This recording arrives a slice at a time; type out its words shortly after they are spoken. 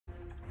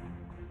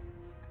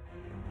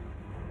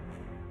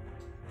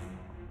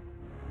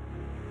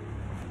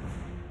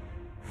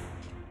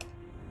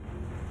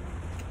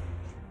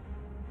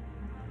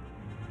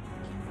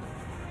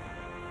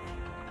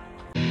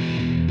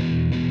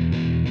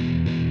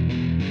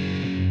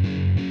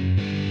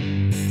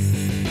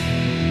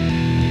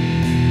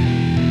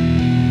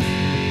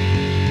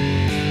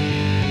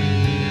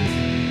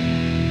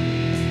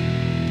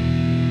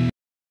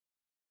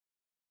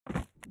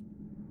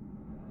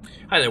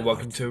Hi there,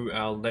 welcome to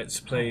our Let's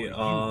Play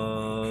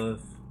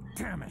of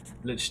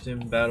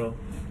Litchdom Battle.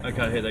 I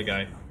can't hit that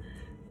guy.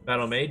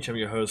 Battlemage. I'm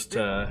your host,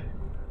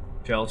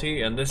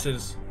 Jalty, and this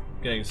is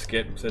getting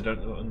skipped because I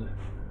don't know.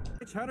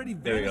 How did he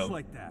There we go.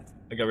 like that?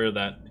 I got rid of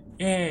that.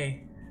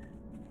 Yay!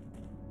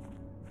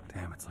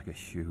 Damn, it's like a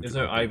huge. There's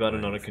no I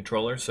button on a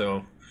controller,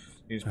 so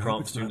these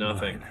prompts do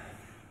nothing. Mine.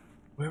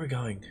 Where are we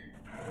going?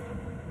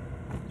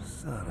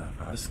 Son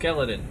of a... The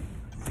skeleton.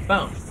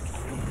 Boom.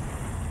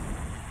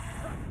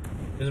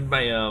 This is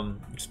my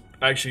it's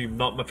actually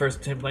not my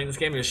first time playing this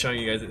game. I'm just showing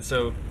you guys it.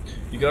 So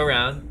you go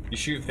around, you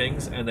shoot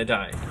things, and they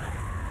die.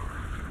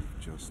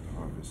 Just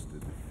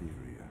harvested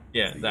Etheria.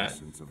 Yeah, the that.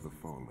 essence of the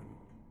fallen.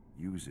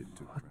 Use it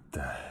to. What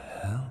the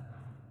hell?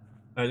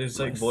 There's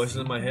like voices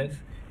in my head,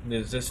 and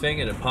there's this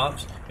thing, and it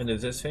pops, and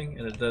there's this thing,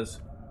 and it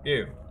does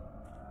ew.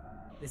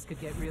 This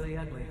could get really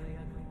ugly.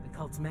 The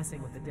cult's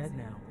messing with the dead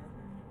now.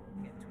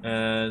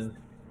 And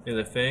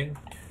there's a thing,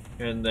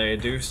 and they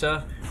do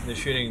stuff. And they're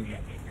shooting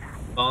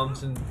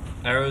bombs and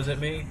arrows at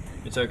me.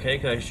 It's okay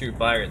because I shoot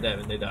fire at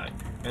them and they die.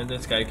 And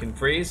this guy can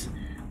freeze.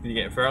 You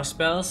get frost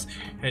spells,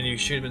 and you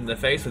shoot him in the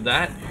face with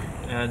that.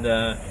 And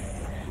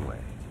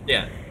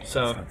yeah,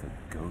 so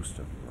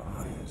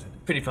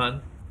pretty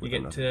fun. You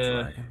get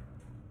to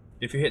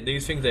if you hit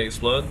these things, they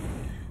explode.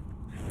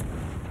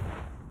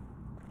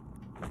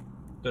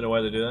 Don't know why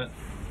they do that.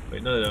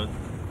 Wait, no, they don't. How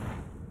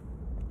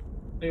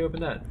do you open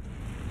that?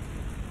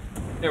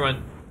 Never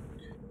mind.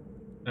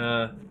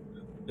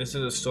 This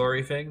is a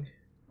story thing.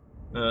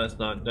 No, that's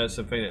not. That's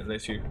the thing that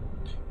lets you.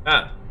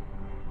 Ah!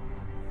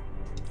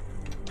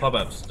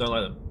 Pop-ups. Don't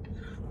like them.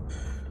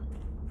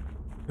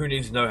 Who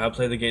needs to know how to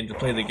play the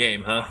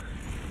game huh?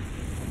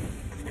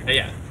 Hey,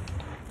 yeah.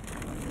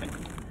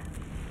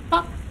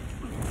 Pop!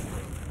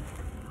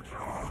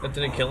 That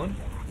didn't kill him?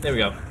 There we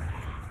go.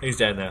 He's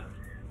dead now.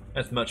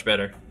 That's much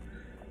better.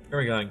 Where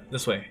are we going?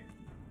 This way.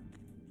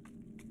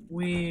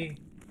 There's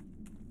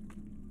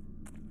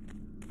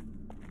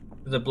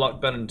a block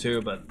button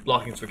too, but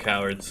blocking's for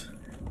cowards.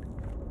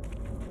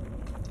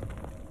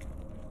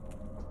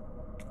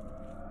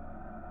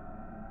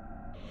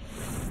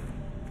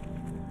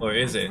 Or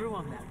is it?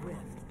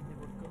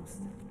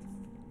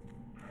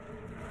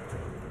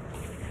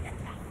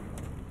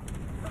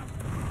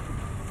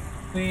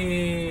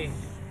 Whee!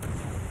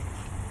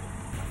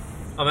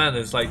 Oh man,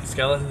 there's like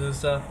skeletons and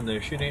stuff, and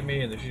they're shooting at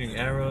me, and they're shooting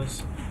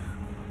arrows.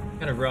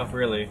 Kind of rough,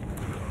 really.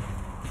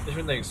 Just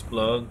when they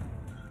explode,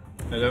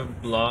 they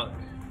don't block.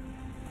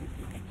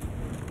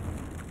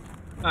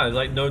 Ah, there's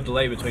like no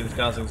delay between the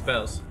casting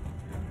spells.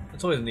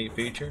 That's always a neat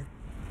feature.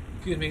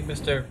 Excuse me,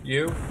 Mr.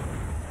 You.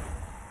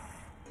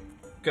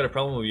 Got a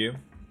problem with you.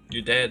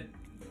 You're dead.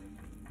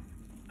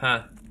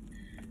 Huh.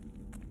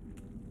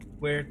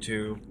 Where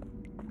to?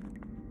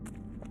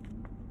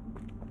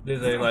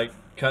 There's a like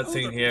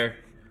cutscene here,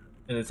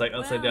 and it's like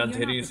upside down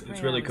titties.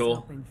 It's really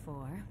cool.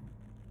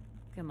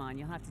 Come on,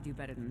 you'll have to do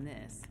better than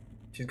this.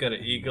 She's got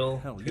an eagle.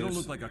 Hell, you don't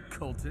look like a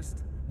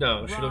cultist.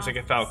 No, she looks like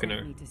a falconer.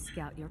 Sent me to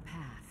scout your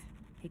path.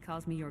 He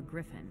calls me your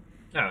griffin.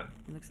 Ah.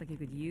 It looks like you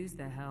could use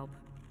the help.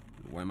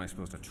 Why am I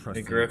supposed to trust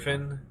A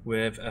griffin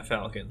with a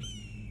falcon.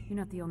 You're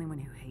not the only one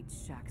who hates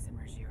Shax and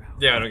Rajiro.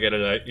 Yeah, I don't get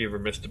it either,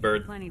 Mr.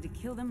 Bird. Planning to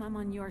kill them, I'm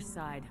on your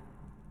side.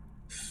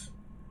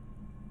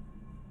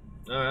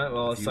 Alright,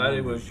 well, I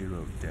sided with...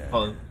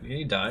 Oh, can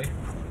he die?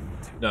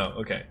 No,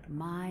 okay.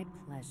 My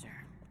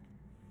pleasure.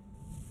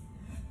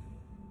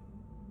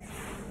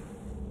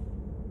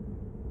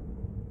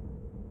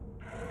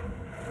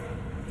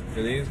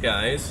 So these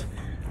guys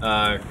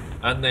are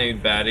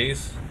unnamed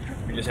baddies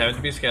who just happen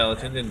to be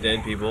skeletons and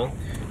dead people,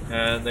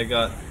 and they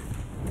got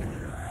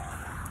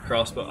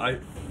crossbow.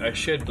 I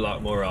should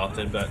block more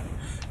often, but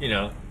you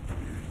know,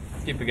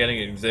 keep forgetting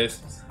it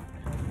exists.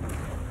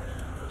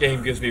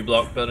 Game gives me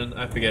block button,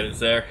 I forget it's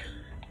there.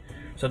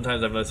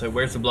 Sometimes I'm gonna say,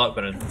 where's the block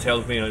button? It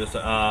tells me, and I just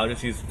like, I'll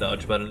just use the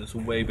dodge button, it's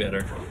way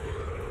better.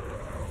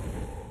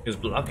 Because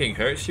blocking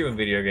hurts you in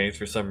video games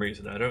for some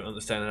reason, I don't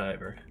understand it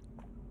either.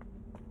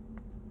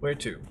 Where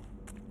to?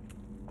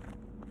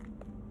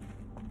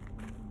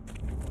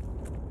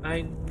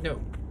 I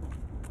know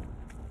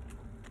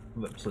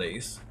the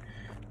place.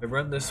 I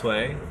run this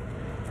way.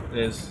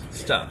 There's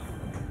stuff.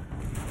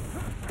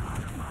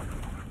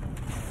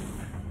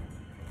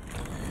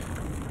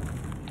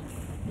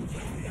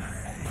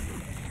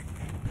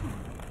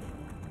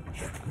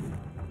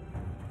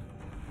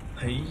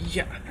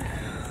 Yeah.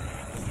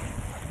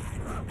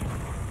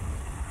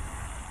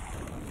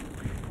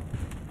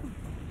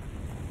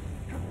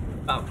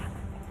 Oh.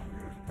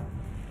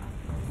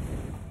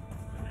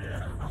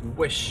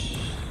 Wish.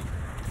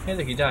 Hey,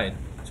 look, he died.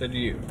 So do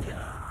you.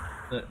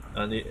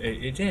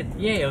 It did.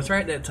 Yay, I was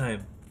right that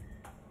time.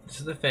 This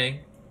is the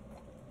thing.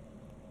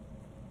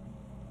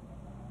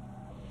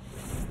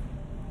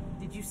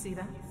 Did you see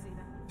that?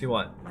 See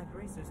what? My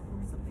bracers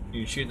pulled something.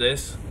 You shoot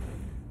this,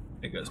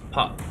 it goes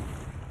pop.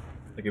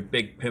 Like a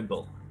big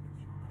pimple.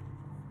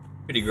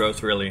 Pretty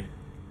gross, really.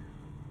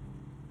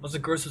 What's the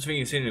grossest thing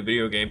you've seen in a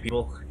video game,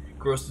 people?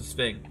 Grossest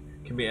thing.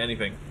 Can be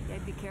anything. Yeah,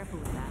 be careful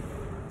with that.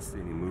 don't see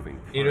any moving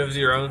parts. Either of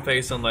your own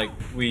face on like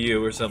Wii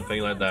U or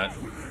something like that.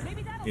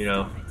 You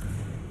know,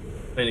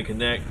 play to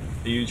connect,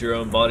 to use your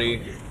own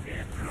body.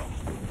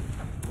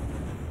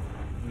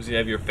 You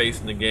have your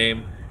face in the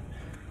game.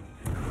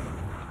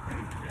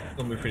 It's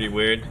gonna be pretty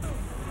weird.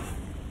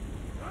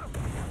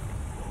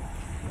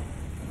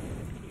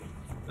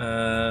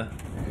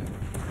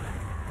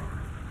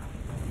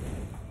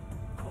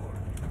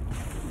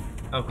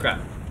 Oh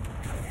crap.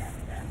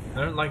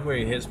 I don't like where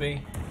he hits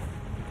me.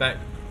 In fact,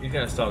 he's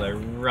gonna stop there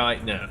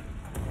right now.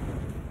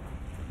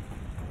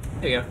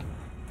 There you go.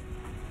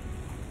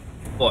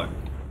 4.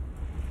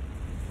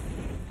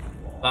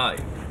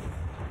 5.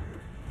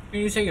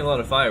 You're taking a lot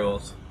of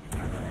firewalls.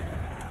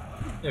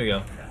 There we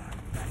go.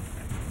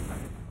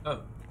 Oh.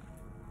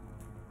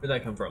 Where'd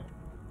that come from?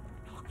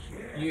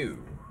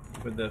 You.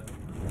 With the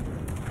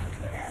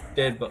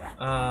dead you're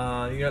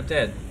not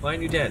dead. Why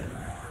aren't you dead?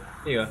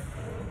 There you go.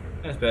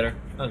 That's better.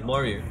 That was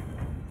more of you.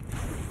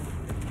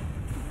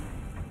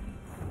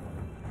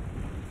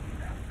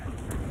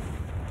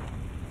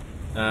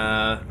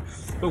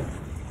 Oh.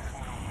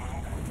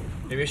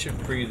 Maybe I should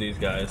free these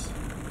guys.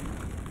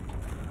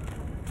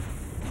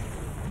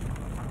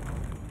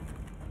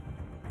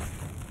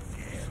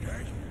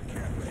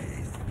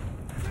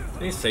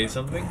 Did he say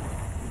something?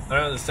 I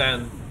don't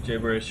understand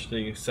gibberish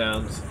the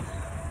sounds.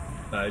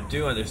 I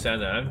do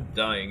understand that I'm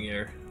dying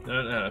here. I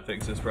don't know how to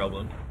fix this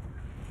problem.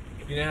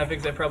 You know how to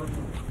fix that problem?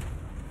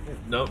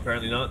 No,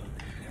 apparently not.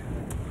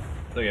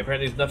 Okay,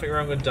 apparently there's nothing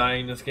wrong with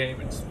dying in this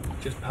game. It's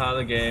just part of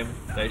the game.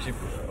 They should.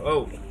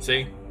 Oh,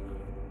 see?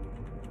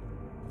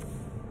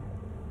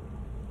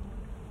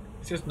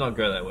 Let's just not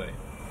go that way.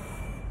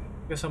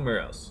 Go somewhere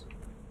else.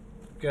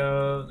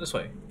 Go this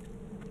way.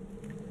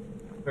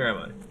 Where am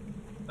I?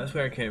 That's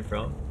where I came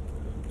from.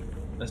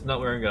 That's not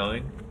where I'm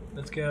going.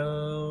 Let's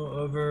go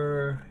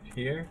over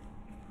here.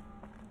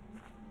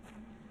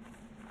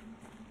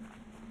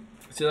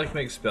 See, I can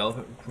make spell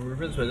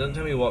improvements, but it doesn't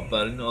tell me what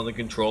button on the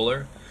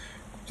controller.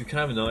 Which is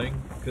kind of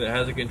annoying, because it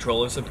has a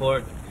controller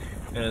support,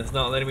 and it's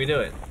not letting me do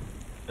it.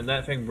 And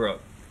that thing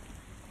broke.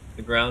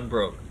 The ground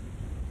broke.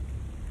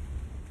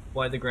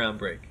 Why'd the ground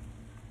break?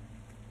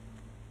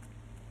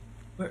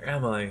 Where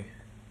am I?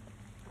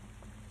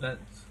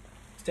 That's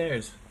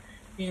stairs.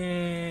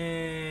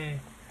 Yay!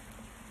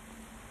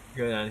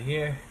 Go down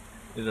here.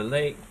 There's a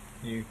lake.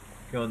 You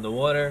go in the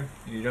water.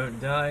 You don't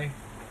die.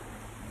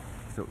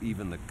 So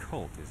even the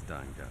cult is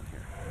dying down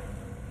here.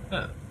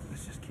 Huh.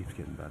 This just keeps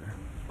getting better.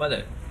 What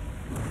then?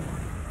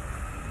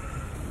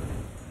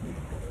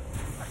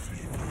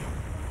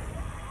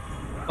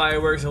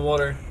 Fireworks and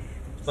water.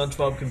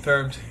 SpongeBob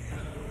confirmed.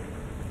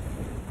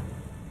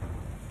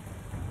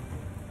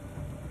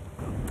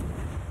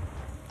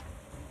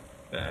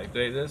 Can I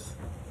activate this?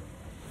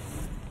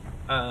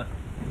 I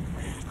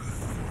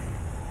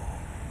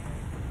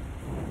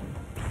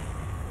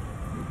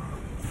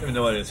don't even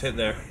know what I just hit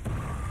there.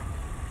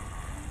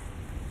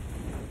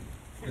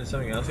 Is there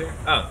something else here?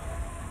 Oh.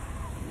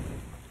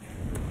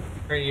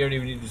 Apparently you don't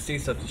even need to see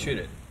stuff to shoot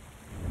it.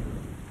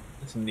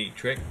 That's a neat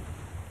trick.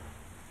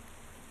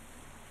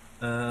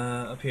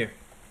 Up here.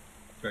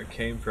 Where it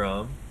came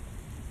from.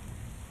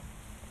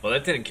 Well,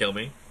 that didn't kill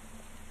me.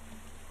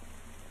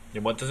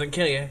 And what doesn't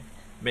kill you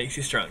makes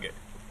you stronger.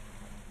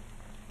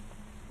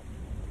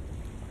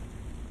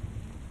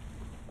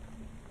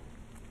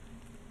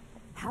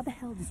 How the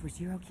hell does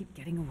Rogero keep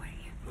getting away?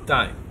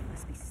 Die.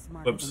 Must be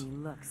smarter Whoops. than he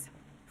looks.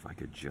 If I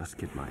could just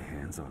get my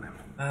hands on him.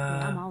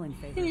 I'm all in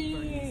favor of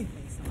burning his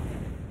face off.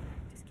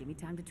 Just give me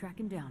time to track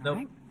him down, Nope.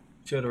 alright?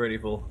 Shield already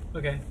full.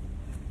 Okay.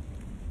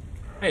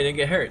 Hey, didn't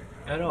get hurt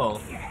at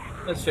all.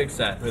 Let's fix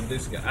that with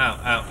this guy. Ow,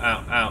 ow,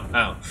 ow, ow,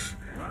 ow.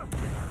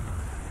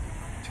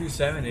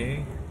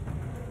 270.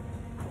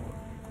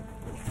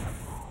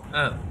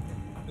 Oh.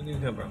 Where did these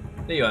come from?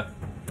 There you are.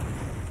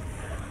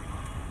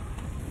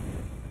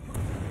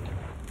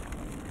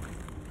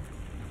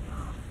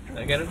 Did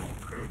I get him?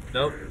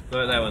 Nope.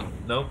 What about that one?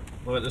 Nope.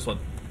 What about this one?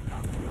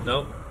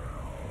 Nope.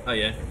 Oh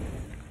yeah.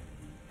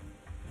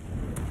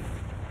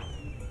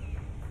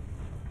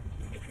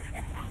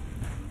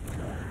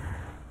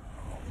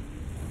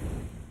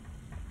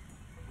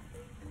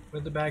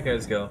 Where'd the bad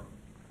guys go?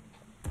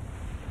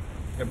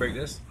 Can I break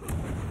this?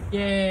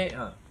 Yay!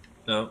 Oh.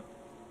 No.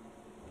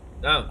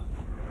 No.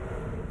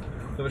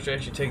 So much for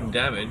actually taking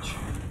damage.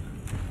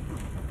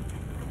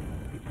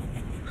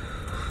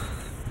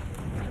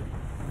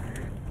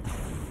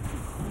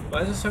 Why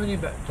is there so many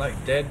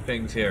like dead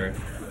things here?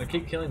 I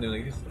keep killing them,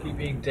 they just keep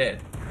being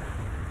dead.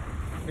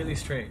 Really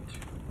strange.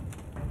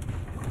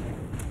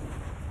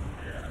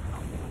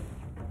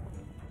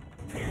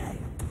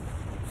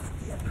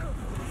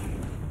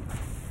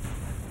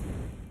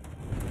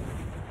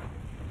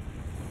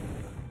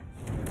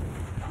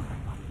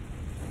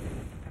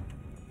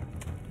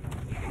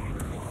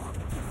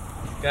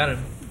 Got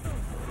him.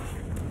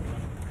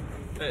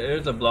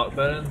 There's a block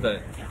button,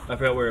 but I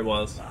forgot where it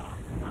was.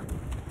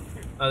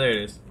 Oh, there it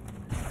is.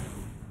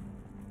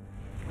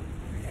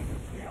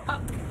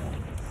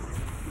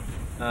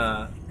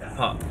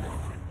 Pop.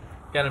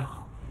 Got him.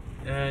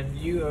 And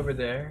you over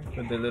there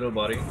with the little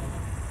body.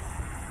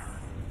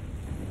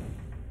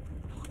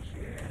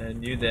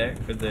 And you there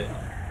with the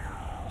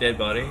dead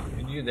body.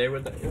 And you there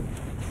with the...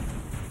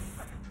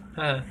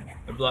 Haha,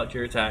 I blocked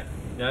your attack.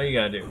 Now you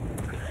gotta do. You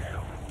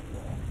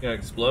gotta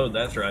explode,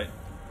 that's right.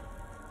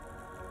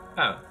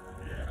 Oh.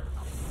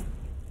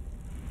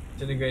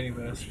 Disintegrating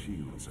The mass.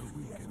 shields are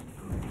weakened.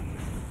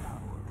 Power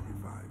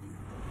revive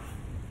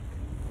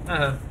you.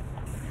 Haha.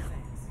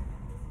 Thanks.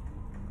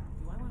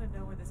 Do I want to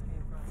know where this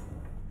came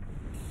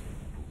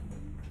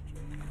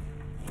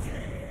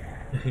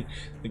from?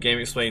 The game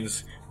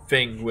explains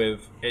thing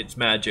with its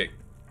magic.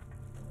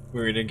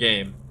 We're in a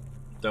game.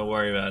 Don't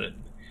worry about it.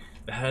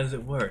 But how does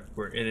it work?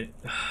 We're in it.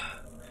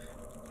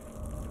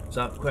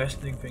 Stop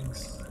questioning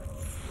things.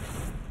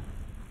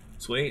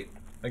 Sweet.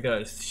 I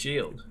got a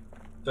shield.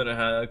 Don't know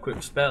how to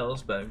equip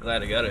spells, but I'm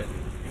glad I got it.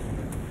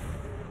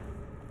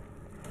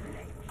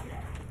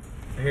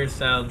 I hear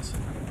sounds.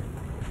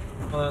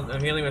 Hold on,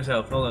 I'm healing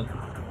myself. Hold on.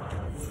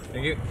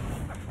 Thank you.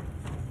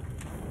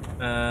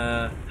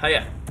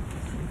 Hiya.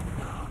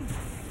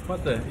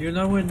 What the? You're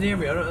nowhere near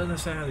me. I don't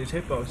understand how these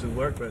hitboxes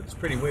work, but it's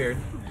pretty weird.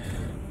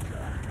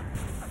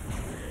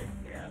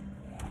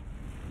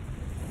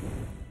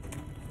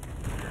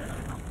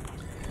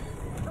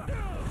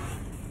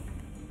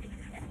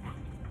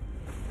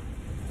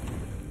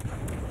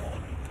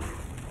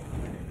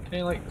 Can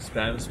you like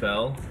spam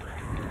spell?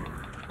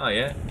 Oh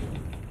yeah.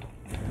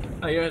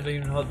 Oh, you don't have to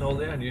even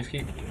hold it down, you just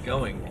keep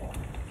going.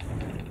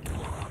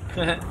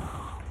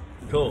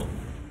 Cool.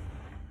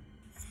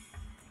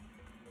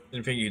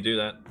 Didn't think you could do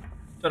that.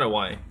 Don't know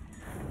why.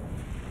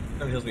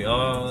 That tells me,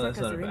 oh, that's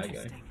not a bad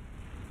guy.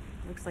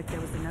 Looks like there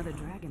was another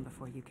dragon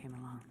before you came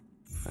along.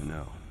 I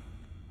know.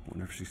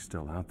 Wonder if she's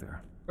still out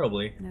there.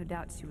 Probably. No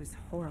doubt she was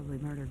horribly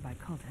murdered by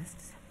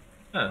cultists.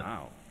 Huh.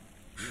 Wow.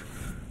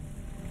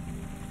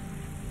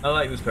 I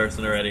like this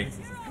person already.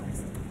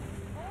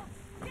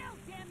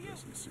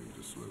 Doesn't seem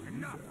to slow you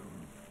down.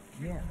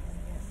 Yeah.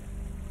 Yes.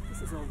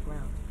 This is old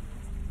ground.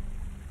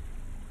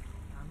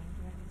 How many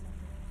dragons are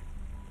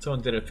there?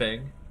 Someone did a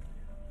thing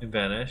and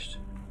vanished.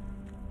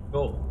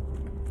 Cool.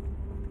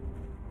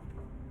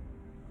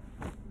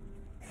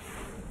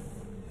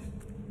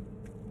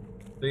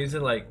 These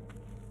are like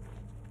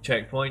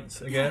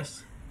checkpoints, I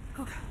guess.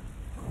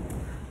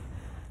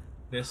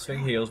 This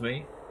thing heals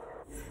me.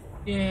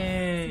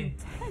 Yay!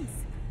 Intense.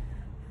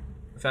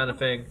 I found a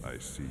thing. I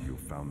see you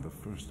found the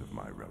first of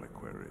my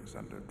reliquaries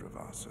under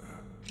Dravasa.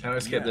 How do I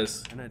skip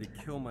this? And I had to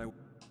kill my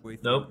way through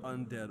Nope.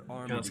 an undead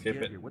army Can't to skip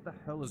get it. here. What the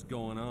hell is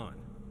going on?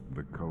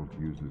 The cult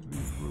uses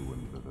these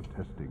ruins as a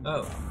testing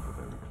Oh. ground for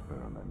their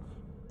experiments.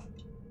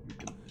 You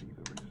can see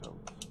the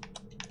results.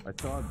 I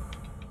saw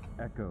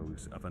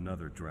echoes of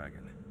another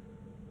dragon.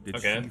 Did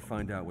Okay. she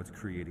find out what's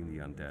creating the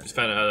undead? Just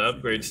found out how to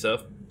upgrade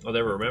stuff. I'll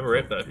never remember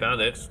it, but I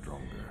found it.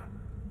 Stronger.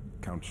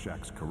 Count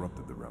Shax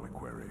corrupted the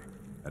reliquary,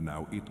 and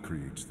now it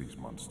creates these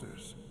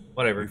monsters.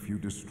 Whatever. If you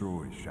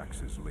destroy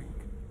Shax's link,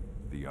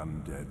 the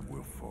undead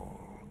will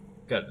fall.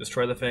 Got it.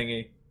 Destroy the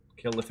thingy.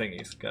 Kill the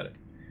thingies. Got it.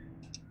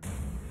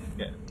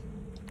 Yeah.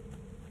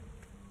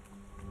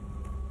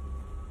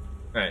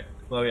 Alright.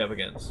 What are we up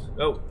against?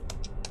 Oh!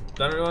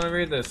 Don't really want to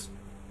read this.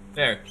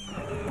 There.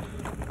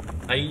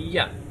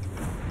 Hiya!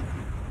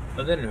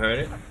 That didn't hurt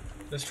it.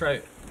 Let's try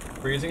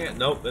freezing it.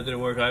 Nope, that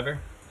didn't work either.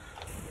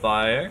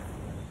 Fire.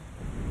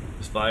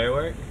 Does fire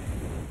work?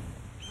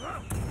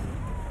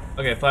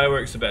 Okay,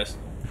 fireworks the best.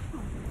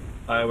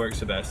 Fireworks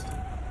the best.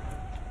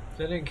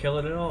 That didn't kill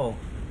it at all.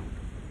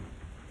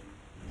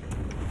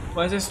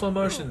 Why is it slow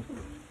motion?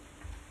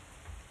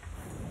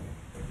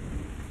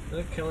 Did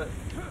it kill it?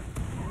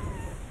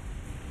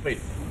 Wait,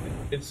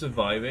 it's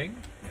surviving?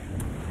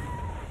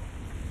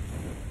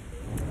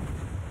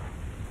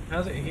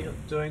 How's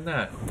it doing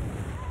that?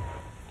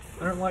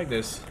 I don't like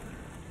this.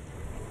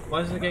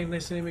 Why is the game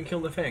this didn't even kill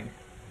the thing?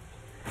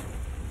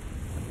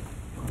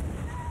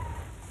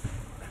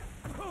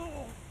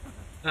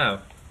 Oh.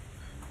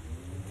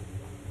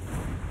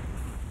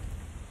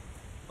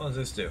 What does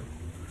this do?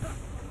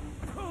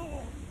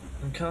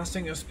 I'm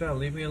casting a spell,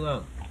 leave me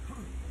alone.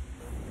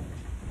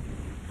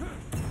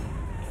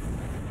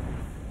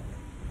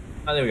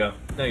 Oh, there we go.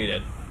 Now you're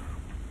dead.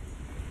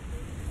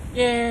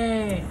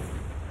 Yay!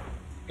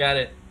 Got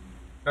it.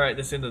 Alright,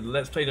 that's the end of the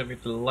Let's Play. Don't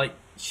forget to like,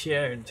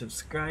 share, and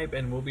subscribe,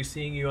 and we'll be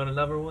seeing you on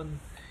another one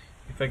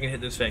if I can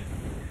hit this thing.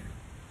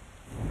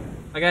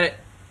 I got it!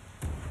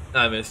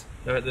 No, I missed.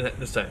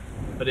 This time.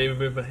 I didn't even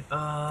move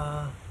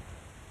my...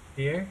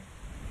 here?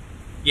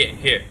 Yeah,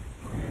 here.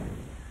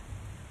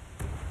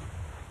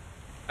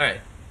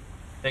 Alright.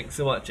 Thanks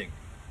for watching.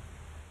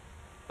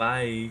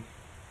 Bye.